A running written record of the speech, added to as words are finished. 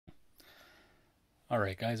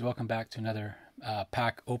Alright guys, welcome back to another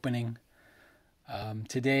pack opening.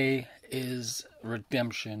 Today is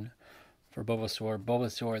redemption for Bulbasaur.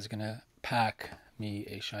 Bulbasaur is going to pack me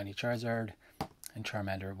a shiny Charizard and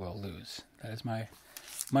Charmander will lose. That is my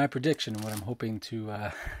prediction, what I'm hoping to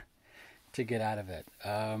get out of it.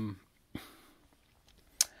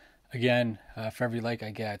 Again, for every like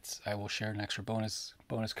I get, I will share an extra bonus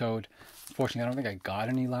code. Unfortunately, I don't think I got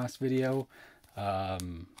any last video.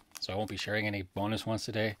 So I won't be sharing any bonus ones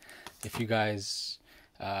today. If you guys,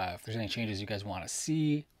 if there's any changes you guys want to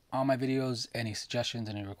see on my videos, any suggestions,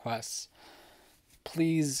 any requests,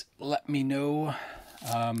 please let me know.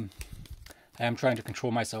 I am trying to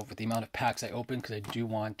control myself with the amount of packs I open because I do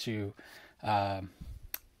want to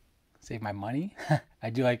save my money.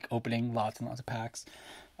 I do like opening lots and lots of packs,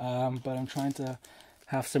 but I'm trying to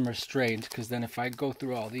have some restraint because then if I go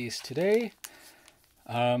through all these today,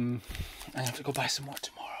 I have to go buy some more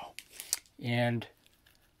tomorrow. And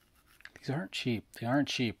these aren't cheap. They aren't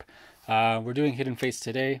cheap. We're doing Hidden Fates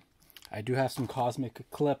today. I do have some Cosmic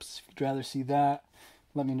Eclipse. If you'd rather see that,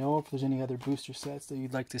 let me know. If there's any other booster sets that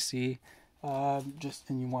you'd like to see, and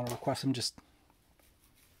you want to request them, just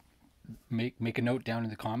make a note down in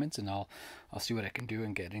the comments, and I'll see what I can do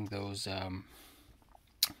in getting those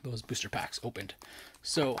booster packs opened.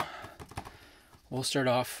 So we'll start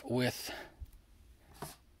off with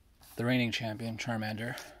the reigning champion,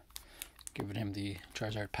 Charmander. Giving him the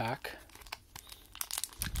Charizard pack.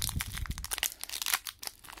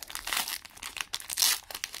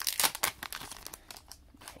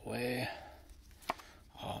 Away.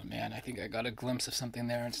 Oh man, I think I got a glimpse of something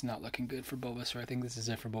there. It's not looking good for Bulbasaur. I think this is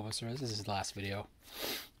it for Bulbasaur. This is his last video.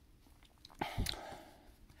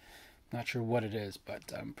 Not sure what it is, but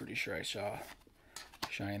I'm pretty sure I saw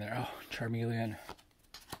shiny there. Oh, Charmeleon.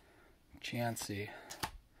 Chansey.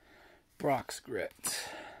 Brock's Grit.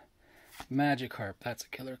 Magikarp, that's a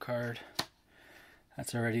killer card.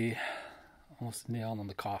 That's already almost nailed on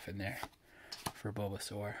the coffin there for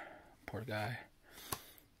Bulbasaur. Poor guy.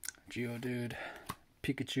 Geodude.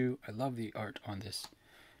 Pikachu. I love the art on this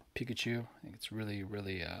Pikachu. I think it's really,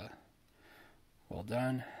 really well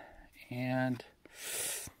done. And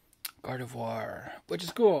Gardevoir, which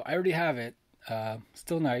is cool. I already have it.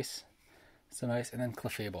 Still nice. Still nice. And then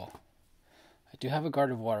Clefable. I do have a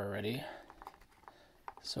Gardevoir already.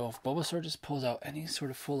 So if Bulbasaur just pulls out any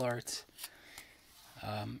sort of full art,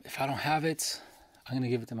 if I don't have it, I'm going to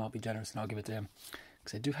give it to him. I'll be generous and I'll give it to him.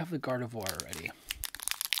 Because I do have the Gardevoir already.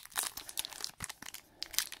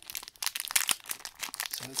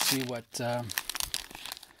 So let's see what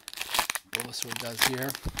Bulbasaur does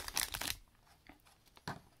here.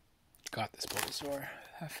 Got this, Bulbasaur.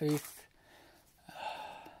 Have faith.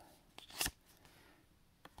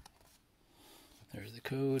 There's the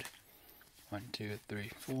code. 1, 2,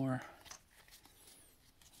 3, 4.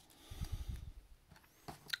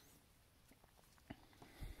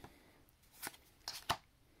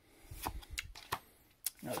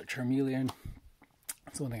 Another Charmeleon.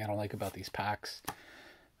 That's one thing I don't like about these packs.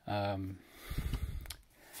 It's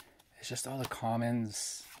just all the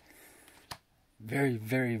commons. Very,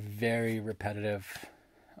 very, very repetitive.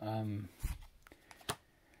 It's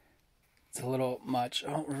a little much.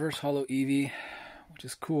 Oh, Reverse Hollow Eevee, which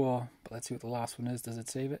is cool, but let's see what the last one is. Does it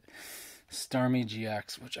save it? Starmie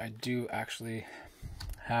GX, which I do actually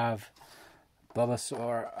have.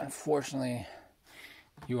 Bulbasaur, unfortunately,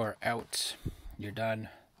 you are out. You're done.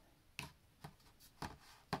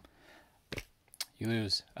 You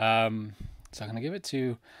lose. So I'm going to give it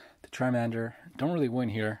to the Charmander. Don't really win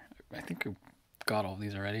here. I think I got all of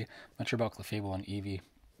these already. I'm not sure about Clefable and Eevee.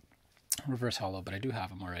 Reverse Hollow, but I do have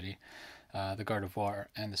them already. The Gardevoir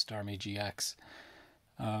and the Starmie GX.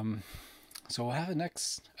 So we'll have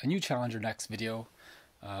a new challenger next video.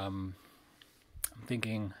 I'm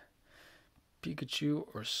thinking Pikachu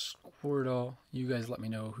or Squirtle. You guys let me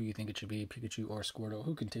know who you think it should be, Pikachu or Squirtle.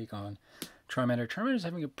 Who can take on Charmander? Charmander's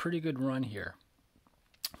having a pretty good run here.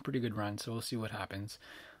 Pretty good run, so we'll see what happens.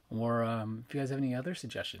 Or if you guys have any other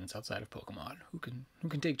suggestions outside of Pokemon, who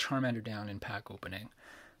can take Charmander down in pack opening.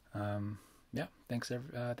 Yeah, thanks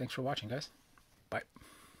for watching, guys. Bye.